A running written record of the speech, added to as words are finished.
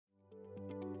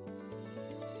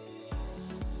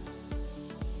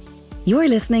You're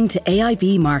listening to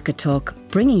AIB Market Talk,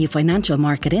 bringing you financial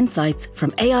market insights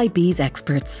from AIB's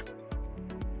experts.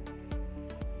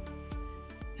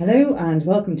 Hello and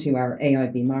welcome to our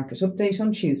AIB Market Update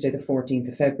on Tuesday the 14th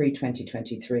of February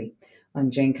 2023. I'm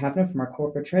Jane Kavanagh from our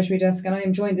Corporate Treasury Desk, and I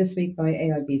am joined this week by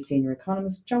AIB Senior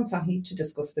Economist John Fahy to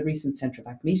discuss the recent central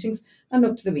bank meetings and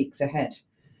look to the weeks ahead.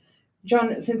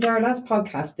 John, since our last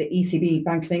podcast, the ECB,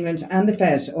 Bank of England and the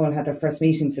Fed all had their first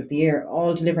meetings of the year,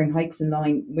 all delivering hikes in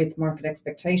line with market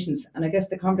expectations. And I guess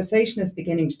the conversation is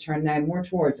beginning to turn now more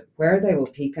towards where they will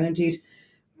peak and indeed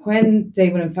when they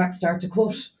will in fact start to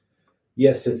cut.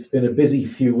 Yes, it's been a busy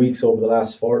few weeks over the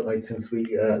last fortnight since we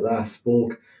last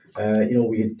spoke.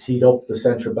 We had teed up the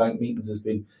central bank meetings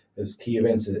as key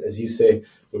events, as you say.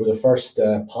 They were the first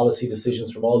policy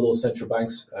decisions from all those central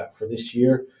banks for this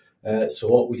year. So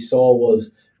what we saw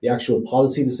was the actual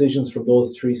policy decisions from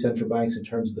those three central banks in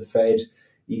terms of the Fed,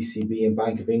 ECB and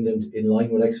Bank of England in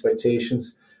line with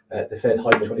expectations. The Fed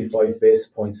hiked 25 basis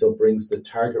points, so brings the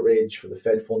target range for the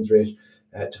Fed funds rate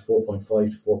to 4.5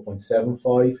 to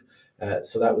 4.75.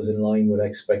 So that was in line with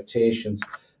expectations.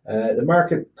 The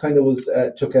market kind of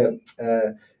took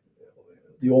the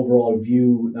overall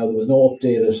view. Now, there was no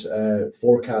updated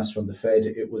forecast from the Fed.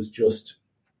 It was just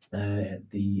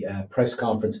the press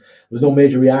conference. There was no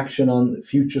major reaction on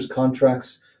futures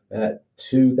contracts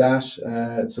to that.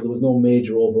 So there was no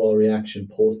major overall reaction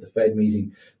post the Fed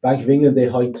meeting. Bank of England, they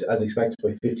hiked as expected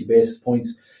by 50 basis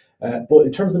points. But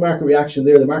in terms of the market reaction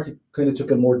there, the market kind of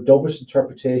took a more dovish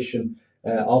interpretation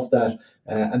of that.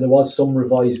 And there was some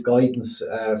revised guidance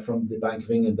from the Bank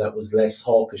of England that was less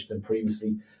hawkish than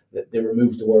previously. They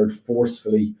removed the word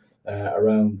forcefully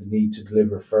around the need to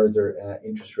deliver further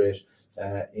interest rate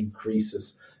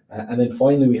increases. And then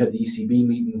finally, we had the ECB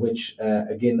meeting, which,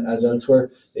 again, as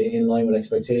elsewhere, in line with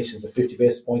expectations, a 50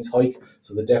 basis points hike.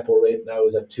 So the depot rate now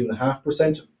is at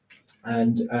 2.5%.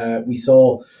 And we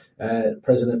saw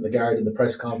President Lagarde in the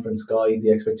press conference guide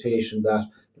the expectation that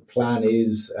the plan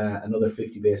is another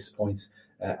 50 basis points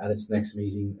at its next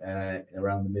meeting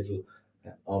around the middle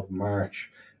of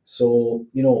March. So,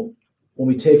 when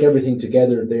we take everything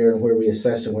together there and where we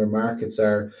assess and where markets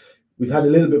are, we've had a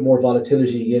little bit more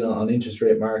volatility again on interest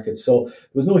rate markets. So there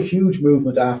was no huge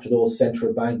movement after those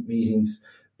central bank meetings.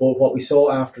 But what we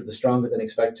saw after the stronger than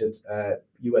expected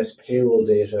US payroll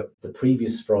data the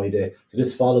previous Friday, so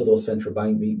this followed those central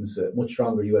bank meetings, a much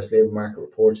stronger US labour market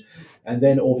report. And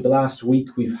then over the last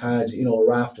week, we've had a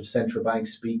raft of central bank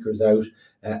speakers out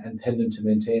intending to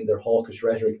maintain their hawkish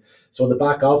rhetoric. So on the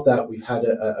back of that, we've had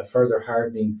a further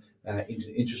hardening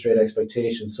into interest rate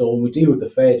expectations. So when we deal with the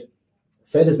Fed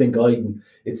has been guiding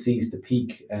it sees the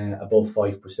peak above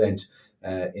 5%.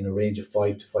 In a range of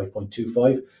 5 to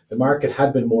 5.25. The market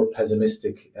had been more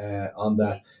pessimistic on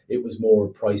that. It was more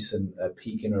pricing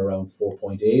peaking around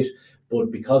 4.8.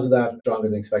 But because of that stronger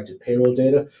than expected payroll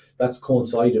data, that's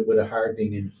coincided with a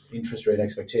hardening in interest rate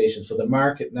expectations. So the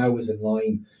market now is in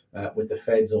line with the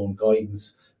Fed's own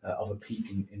guidance of a peak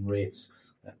in rates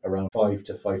around 5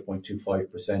 to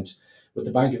 5.25%. With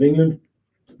the Bank of England,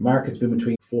 market's been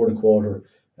between 4.25,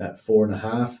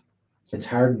 4.5. It's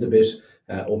hardened a bit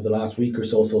over the last week or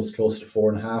so it's close to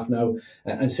 4.5 now.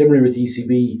 And similarly with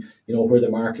ECB, where the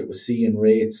market was seeing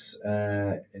rates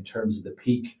in terms of the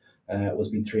peak was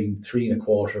between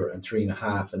 3.25 and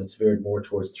 3.5, and it's veered more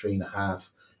towards 3.5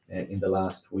 in the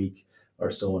last week or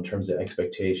so in terms of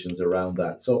expectations around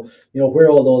that. So, where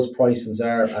all those pricings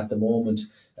are at the moment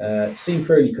seem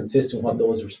fairly consistent with what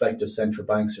those respective central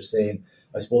banks are saying.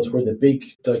 I suppose where the big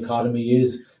dichotomy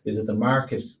is that the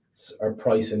market are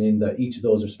pricing in that each of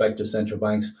those respective central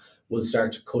banks will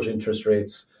start to cut interest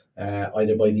rates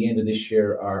either by the end of this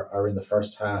year or in the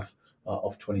first half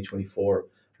of 2024.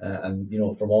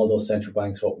 And from all those central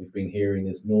banks, what we've been hearing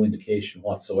is no indication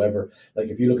whatsoever. Like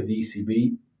if you look at the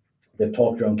ECB, they've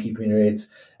talked around keeping rates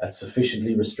at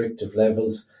sufficiently restrictive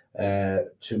levels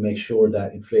to make sure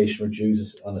that inflation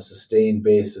reduces on a sustained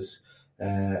basis,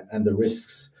 and the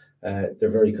risks. They're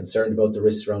very concerned about the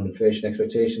risks around inflation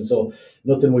expectations. So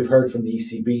nothing we've heard from the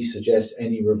ECB suggests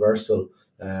any reversal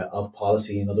of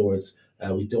policy. In other words,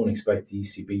 we don't expect the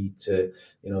ECB to,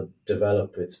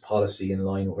 develop its policy in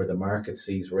line with where the market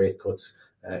sees rate cuts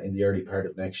in the early part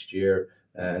of next year.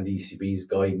 And the ECB's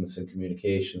guidance and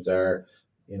communications are,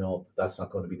 that's not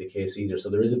going to be the case either.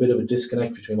 So there is a bit of a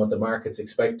disconnect between what the market's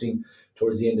expecting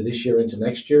towards the end of this year into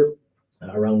next year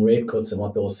around rate cuts and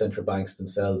what those central banks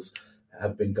themselves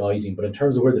have been guiding. But in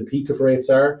terms of where the peak of rates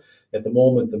are, at the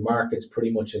moment, the market's pretty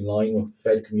much in line with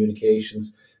Fed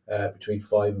communications between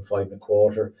 5 and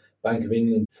 5.25. Bank of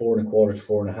England, 4.25 to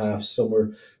 4.5.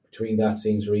 Somewhere between that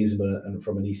seems reasonable. And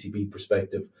from an ECB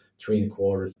perspective,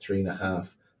 3.25 to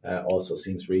 3.5 also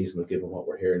seems reasonable given what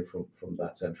we're hearing from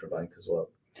that central bank as well.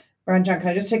 Brian, John, can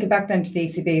I just take it back then to the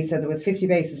ECB? So there was 50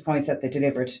 basis points that they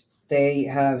delivered. They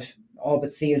have all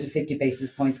but sealed to 50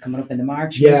 basis points coming up in the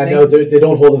March meeting. No, they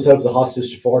don't hold themselves a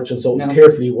hostage to fortune, so it was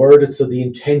carefully worded. So the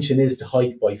intention is to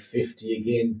hike by 50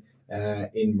 again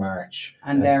in March.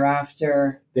 And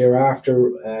thereafter,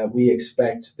 we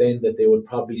expect then that they would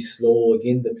probably slow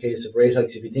again the pace of rate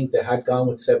hikes. If you think they had gone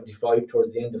with 75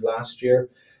 towards the end of last year,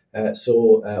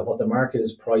 what the market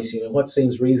is pricing and what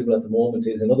seems reasonable at the moment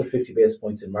is another 50 basis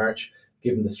points in March,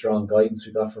 given the strong guidance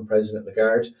we got from President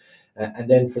Lagarde. And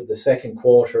then for the second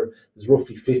quarter, there's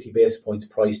roughly 50 basis points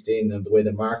priced in, and the way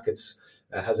the markets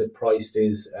has it priced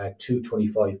is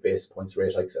 225 basis points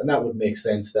rate hikes. And that would make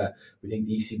sense that we think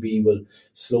the ECB will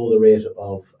slow the rate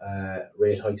of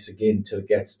rate hikes again till it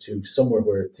gets to somewhere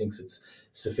where it thinks it's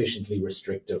sufficiently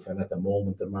restrictive. And at the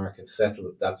moment, the market's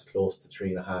settled that's close to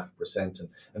 3.5%.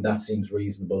 And that seems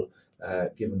reasonable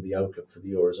given the outlook for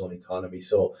the Eurozone economy.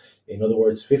 So in other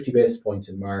words, 50 basis points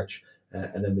in March,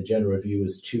 and then the general review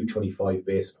is 225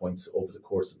 basis points over the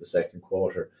course of the second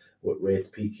quarter, with rates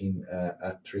peaking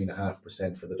at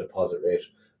 3.5% for the deposit rate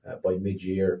by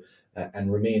mid-year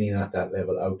and remaining at that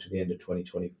level out to the end of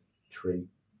 2023.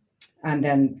 And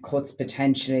then cuts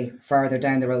potentially further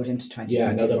down the road into 2024.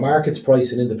 Yeah, now the market's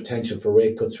pricing in the potential for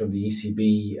rate cuts from the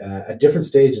ECB at different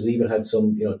stages. Even had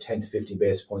some 10 to 15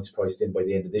 basis points priced in by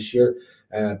the end of this year.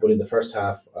 But in the first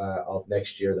half of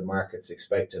next year, the market's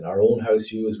expecting. Our own house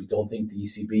view is we don't think the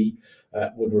ECB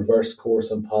would reverse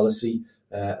course on policy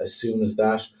as soon as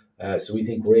that. So we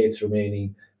think rates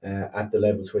remaining at the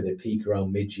levels where they peak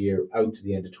around mid-year out to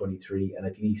the end of 23 and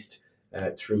at least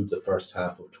through the first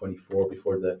half of 24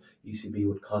 before the ECB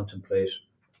would contemplate.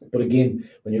 But again,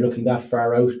 when you're looking that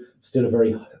far out, still a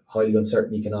very highly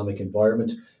uncertain economic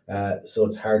environment. So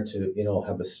it's hard to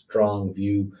have a strong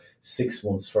view 6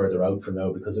 months further out from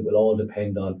now, because it will all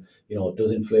depend on,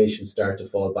 does inflation start to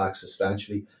fall back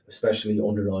substantially, especially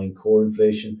underlying core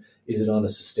inflation? Is it on a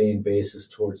sustained basis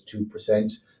towards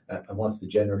 2%? And what's the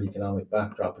general economic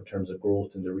backdrop in terms of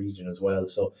growth in the region as well?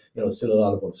 So, still a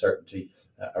lot of uncertainty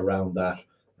around that.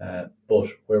 But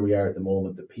where we are at the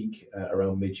moment, the peak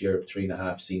around mid-year of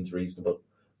 3.5 seems reasonable.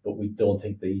 But we don't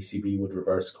think the ECB would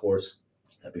reverse course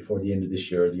before the end of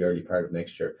this year or the early part of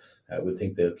next year. We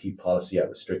think they'll keep policy at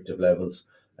restrictive levels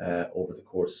over the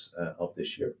course of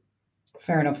this year.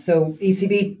 Fair enough. So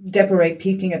ECB depo rate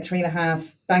peaking at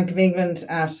 3.5, Bank of England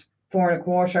at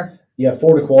 4.25. Yeah,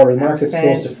 4.25. The market's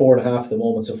close to 4.5 at the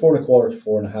moment. So 4.25 to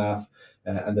 4.5,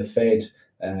 and the Fed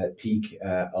peak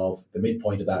of the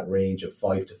midpoint of that range of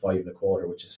 5 to 5.25,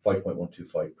 which is 5.125%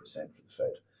 for the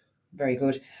Fed. Very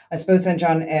good. I suppose then,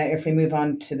 John, if we move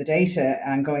on to the data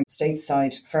and going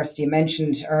stateside first, you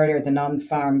mentioned earlier the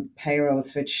non-farm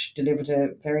payrolls, which delivered a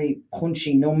very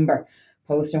punchy number,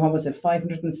 posting, what was it,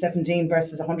 517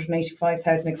 versus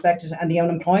 185,000 expected, and the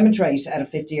unemployment rate at a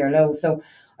 50-year low. So,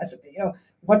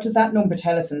 what does that number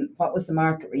tell us, and what was the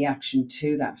market reaction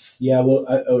to that? Yeah, well,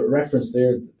 a reference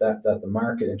there that the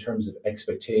market, in terms of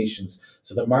expectations,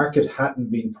 so the market hadn't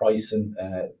been pricing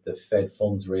the Fed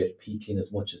funds rate peaking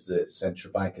as much as the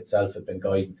central bank itself had been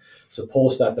guiding. So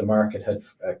post that, the market had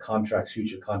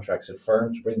future contracts had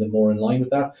firmed to bring them more in line with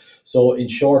that. So in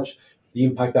short, the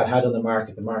impact that had on the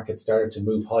market started to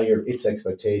move higher its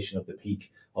expectation of the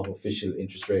peak of official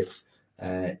interest rates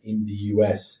in the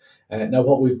US. Now,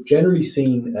 what we've generally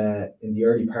seen in the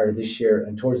early part of this year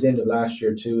and towards the end of last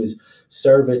year too is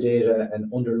survey data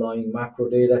and underlying macro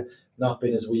data not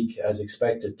been as weak as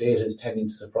expected. Data is tending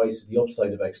to surprise to the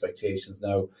upside of expectations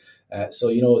now. So,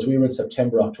 as we were in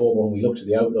September, October, when we looked at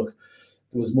the outlook,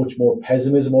 there was much more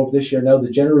pessimism over this year. Now, the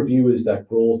general view is that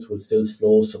growth will still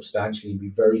slow substantially and be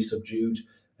very subdued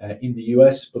in the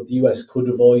US, but the US could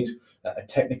avoid a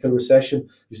technical recession.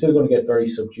 You're still going to get very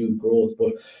subdued growth,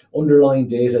 but underlying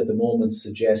data at the moment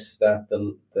suggests that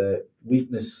the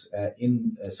weakness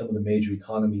in some of the major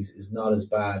economies is not as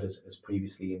bad as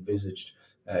previously envisaged.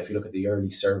 If you look at the early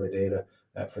survey data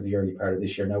for the early part of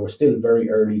this year. Now, we're still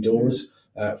very early doors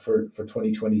for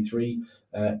 2023,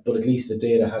 but at least the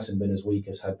data hasn't been as weak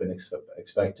as had been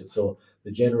expected. So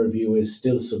the general view is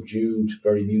still subdued,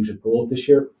 very muted growth this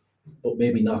year, but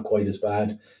maybe not quite as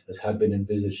bad as had been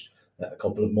envisaged a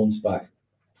couple of months back.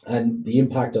 And the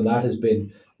impact on that has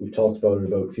been, we've talked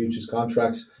about futures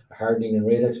contracts, hardening in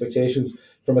rate expectations.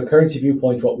 From a currency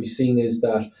viewpoint, what we've seen is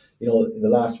that, in the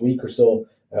last week or so,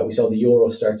 we saw the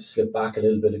euro start to slip back a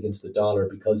little bit against the dollar,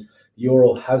 because the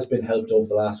euro has been helped over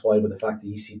the last while with the fact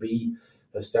the ECB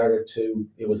has started to,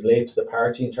 it was late to the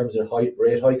party in terms of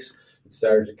rate hikes. it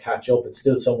started to catch up. It's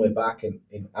still some way back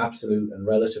in absolute and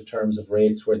relative terms of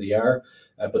rates where they are,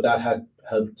 but that had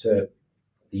helped the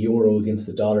euro against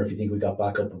the dollar. If you think we got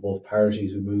back up above parity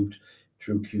as we moved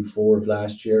through Q4 of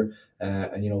last year,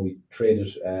 and we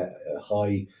traded a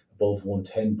high above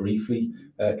 110 briefly,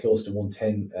 close to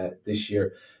 110 this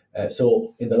year.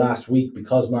 So in the last week,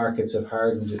 because markets have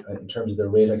hardened in terms of their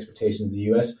rate expectations in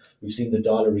the US, we've seen the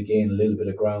dollar regain a little bit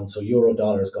of ground. So euro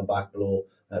dollar has gone back below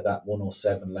that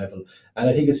 107 level. And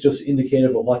I think it's just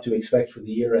indicative of what to expect for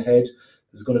the year ahead.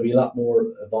 There's going to be a lot more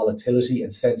volatility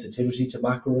and sensitivity to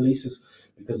macro releases,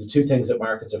 because the two things that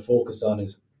markets are focused on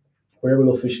is where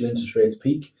will official interest rates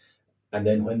peak, and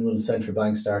then when will the central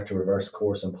bank start to reverse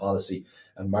course on policy,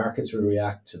 and markets will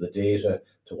react to the data,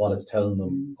 to what it's telling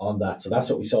them on that. So that's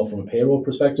what we saw from a payroll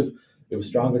perspective. It was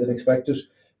stronger than expected.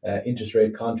 Interest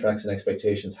rate contracts and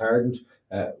expectations hardened.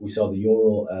 We saw the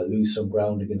euro lose some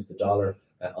ground against the dollar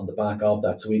on the back of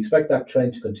that. So we expect that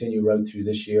trend to continue right through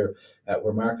this year,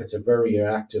 where markets are very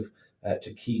reactive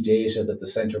to key data that the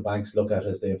central banks look at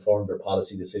as they inform their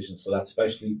policy decisions. So that's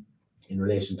especially in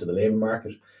relation to the labour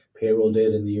market, payroll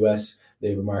data in the US,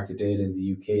 labour market data in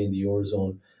the UK and the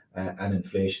Eurozone, and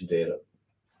inflation data.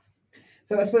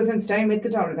 So I suppose then staying with the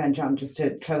dollar then, John, just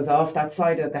to close off that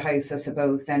side of the house, I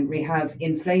suppose, then we have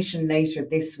inflation later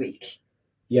this week.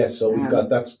 Yes, so we've got,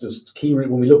 that's just key. When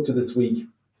we look to this week,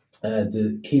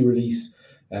 the key release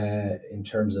in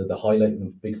terms of the highlight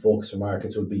and big focus for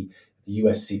markets would be the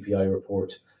US CPI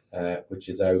report, which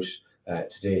is out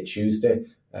today, Tuesday.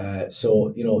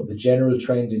 So, the general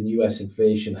trend in US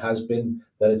inflation has been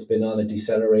that it's been on a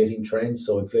decelerating trend.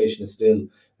 So inflation is still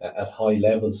at high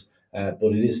levels,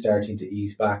 but it is starting to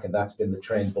ease back. And that's been the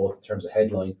trend, both in terms of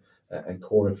headline and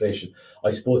core inflation.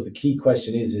 I suppose the key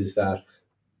question is that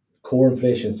core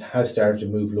inflation has started to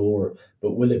move lower,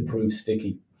 but will it prove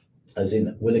sticky? As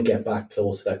in, will it get back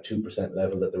close to that 2%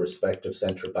 level that the respective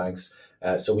central banks?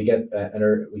 So we get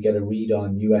a read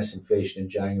on US inflation in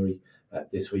January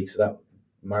this week. So that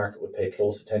market would pay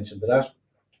close attention to that.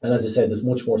 And as I said, there's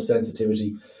much more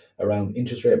sensitivity around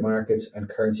interest rate markets and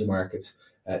currency markets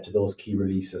to those key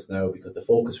releases now, because the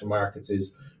focus for markets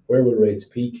is where will rates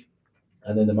peak?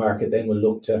 And then the market then will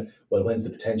look to, well, when's the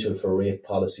potential for rate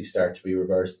policy start to be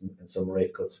reversed and some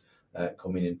rate cuts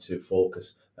coming into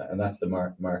focus? And that's the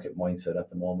market mindset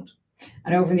at the moment.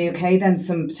 And over in the UK, then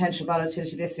some potential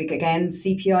volatility this week. Again,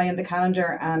 CPI in the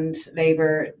calendar and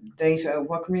labour data.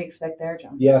 What can we expect there,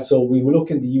 John? Yeah, so we will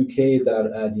look in the UK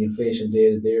that the inflation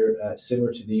data there,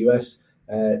 similar to the US,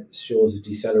 shows a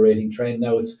decelerating trend.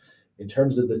 Now, it's in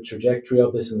terms of the trajectory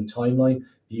of this and the timeline,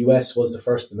 the US was the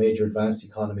first of the major advanced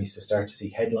economies to start to see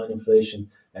headline inflation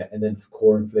and then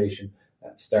core inflation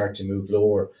start to move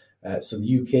lower. So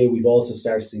the UK, we've also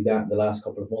started to see that in the last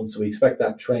couple of months. So we expect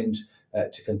that trend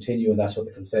to continue, and that's what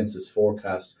the consensus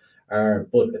forecasts are.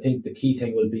 But I think the key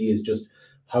thing will be is just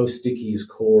how sticky is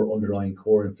underlying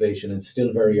core inflation, and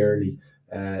still very early.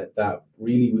 That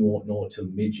really we won't know till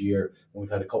mid-year, when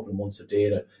we've had a couple of months of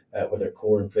data, whether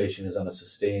core inflation is on a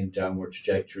sustained downward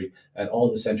trajectory. And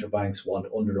all the central banks want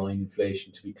underlying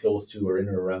inflation to be close to or in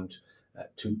or around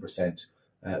 2%.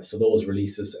 So those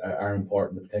releases are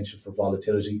important, the potential for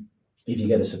volatility if you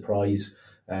get a surprise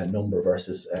number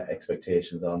versus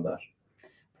expectations on that.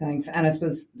 Thanks. And I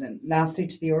suppose lastly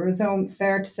to the Eurozone,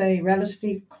 fair to say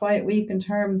relatively quiet week in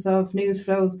terms of news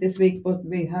flows this week, but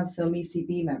we have some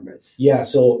ECB members. Yeah,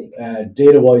 so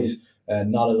data-wise,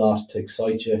 not a lot to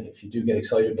excite you. If you do get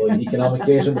excited by economic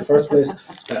data in the first place,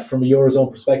 from a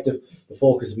Eurozone perspective, the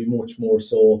focus will be much more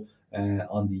so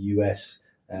on the US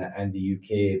and the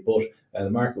UK, but the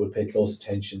market will pay close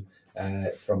attention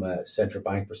from a central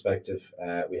bank perspective.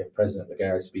 We have President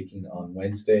Lagarde speaking on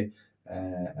Wednesday,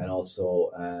 and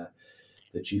also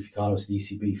the chief economist of the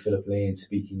ECB, Philip Lane,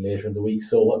 speaking later in the week.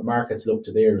 So what markets look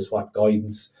to there is what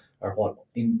guidance or what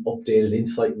updated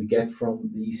insight we get from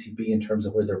the ECB in terms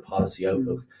of where their policy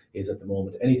outlook is at the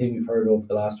moment. Anything we've heard over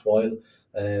the last while,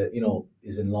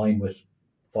 is in line with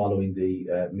following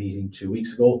the meeting 2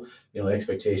 weeks ago.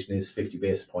 Expectation is 50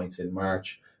 basis points in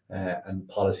March, and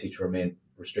policy to remain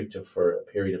restrictive for a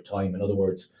period of time. In other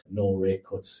words, no rate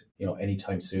cuts,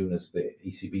 anytime soon, as the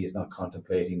ECB is not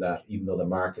contemplating that, even though the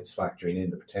market's factoring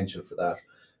in the potential for that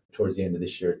towards the end of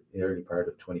this year, the early part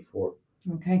of 24.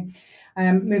 Okay.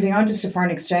 Moving on just to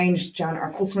foreign exchange, John,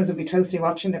 our customers will be closely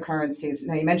watching the currencies.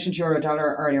 Now, you mentioned euro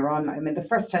dollar earlier on. I mean, the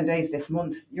first 10 days this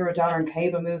month, euro dollar and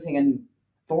cable moving in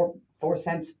 4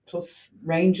 cents plus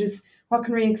ranges. What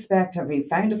can we expect? Have we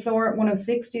found a floor at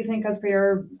 106, do you think, as per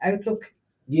your outlook?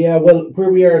 Yeah, well, where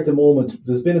we are at the moment,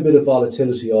 there's been a bit of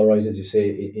volatility, all right, as you say,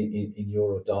 in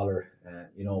euro dollar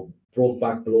broke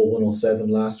back below 107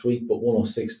 last week, but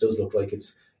 106 does look like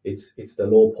it's the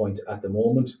low point at the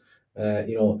moment. I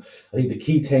think the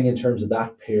key thing in terms of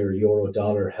that pair, euro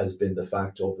dollar, has been the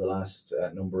fact over the last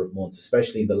number of months,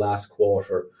 especially in the last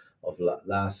quarter of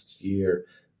last year,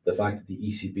 the fact that the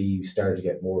ECB started to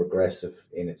get more aggressive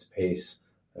in its pace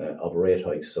of rate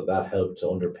hikes. So that helped to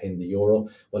underpin the euro,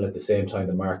 while at the same time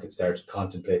the market started to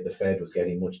contemplate the Fed was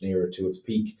getting much nearer to its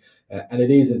peak. And it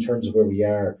is, in terms of where we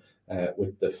are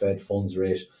with the Fed funds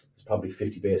rate, it's probably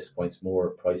 50 basis points more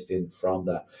priced in from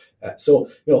that. So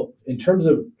in terms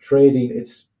of trading,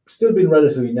 it's still been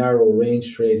relatively narrow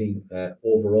range trading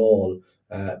overall.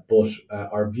 But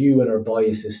our view and our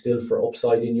bias is still for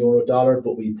upside in euro dollar,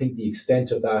 but we think the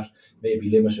extent of that may be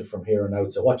limited from here on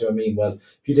out. So what do I mean? Well,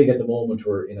 if you take at the moment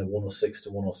we're in a 106 to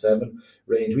 107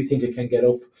 range, we think it can get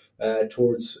up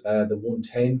towards the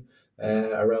 110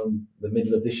 around the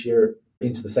middle of this year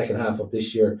into the second half of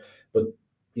this year. But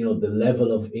the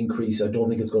level of increase, I don't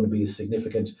think it's going to be as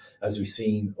significant as we've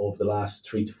seen over the last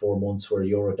 3 to 4 months, where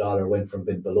euro dollar went from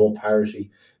being below parity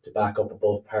to back up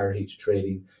above parity to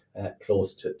trading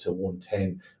close to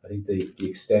 110. I think the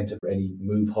extent of any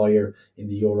move higher in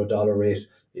the euro dollar rate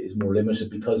is more limited,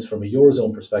 because from a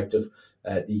Eurozone perspective,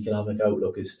 the economic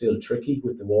outlook is still tricky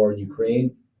with the war in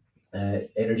Ukraine.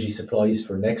 Energy supplies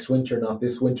for next winter, not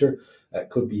this winter,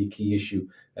 could be a key issue.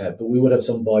 But we would have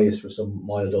some bias for some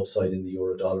mild upside in the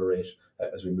euro dollar rate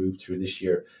as we move through this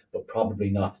year, but probably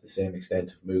not to the same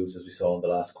extent of moves as we saw in the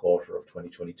last quarter of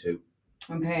 2022.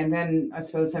 Okay, and then I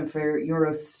suppose then for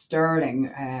euro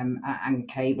sterling and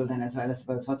cable then as well, I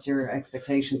suppose, what's your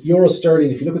expectations? Euro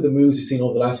sterling, if you look at the moves you've seen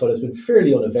over the last while, it's been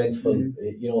fairly uneventful.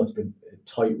 It's been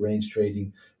tight range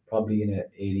trading, probably in a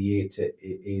 88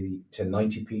 to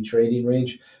 90p trading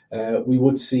range. We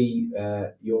would see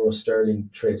euro sterling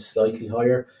trade slightly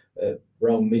higher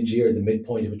around mid-year, the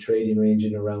midpoint of a trading range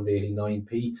in around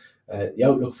 89p. The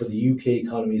outlook for the UK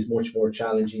economy is much more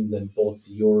challenging than both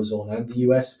the Eurozone and the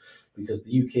US, because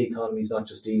the UK economy is not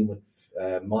just dealing with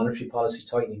monetary policy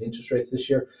tightening interest rates this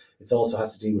year, it also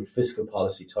has to deal with fiscal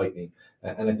policy tightening,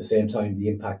 and at the same time the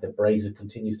impact that Brexit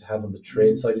continues to have on the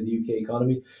trade side of the UK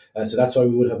economy. So that's why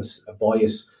we would have a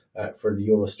bias for the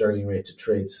euro sterling rate to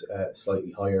trade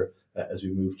slightly higher as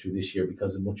we move through this year,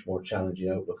 because of a much more challenging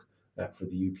outlook for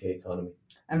the UK economy.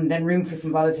 And then room for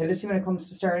some volatility when it comes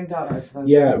to sterling dollar, I suppose.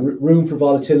 Yeah, room for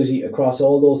volatility across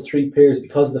all those three pairs,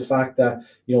 because of the fact that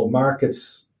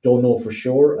markets don't know for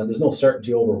sure, and there's no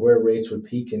certainty over where rates would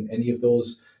peak in any of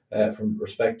those from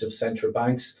respective central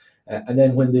banks. And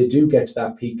then when they do get to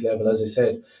that peak level, as I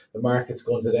said, the market's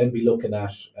going to then be looking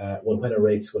at, when are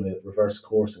rates going to reverse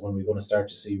course and when we're going to start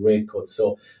to see rate cuts.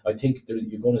 So I think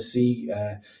you're going to see,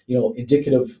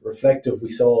 indicative, reflective. We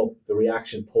saw the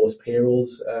reaction post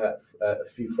payrolls a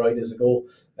few Fridays ago,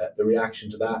 the reaction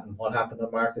to that and what happened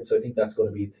on markets. So I think that's going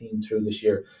to be a theme through this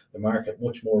year. The market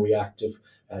much more reactive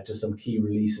to some key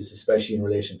releases, especially in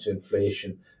relation to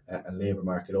inflation and labour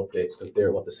market updates, because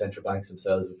they're what the central banks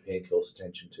themselves will pay close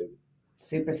attention to.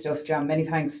 Super stuff, John. Many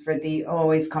thanks for the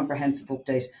always comprehensive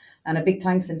update. And a big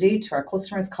thanks indeed to our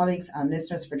customers, colleagues and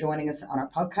listeners for joining us on our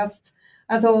podcasts.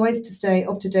 As always, to stay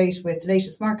up to date with the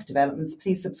latest market developments,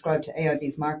 please subscribe to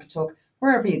AIB's Market Talk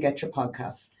wherever you get your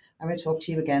podcasts. And we'll talk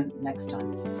to you again next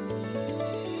time.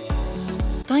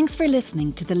 Thanks for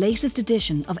listening to the latest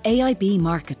edition of AIB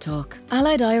Market Talk.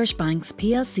 Allied Irish Banks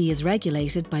plc is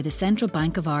regulated by the Central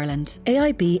Bank of Ireland.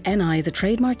 AIB NI is a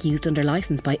trademark used under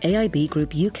licence by AIB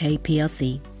Group UK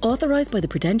plc. Authorised by the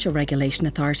Prudential Regulation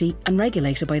Authority and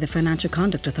regulated by the Financial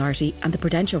Conduct Authority and the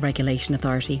Prudential Regulation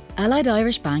Authority. Allied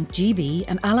Irish Bank GB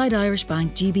and Allied Irish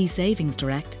Bank GB Savings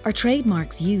Direct are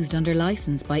trademarks used under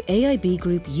licence by AIB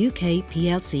Group UK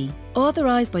plc.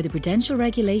 Authorised by the Prudential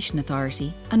Regulation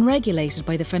Authority and regulated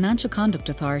by the Financial Conduct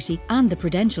Authority and the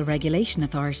Prudential Regulation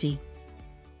Authority.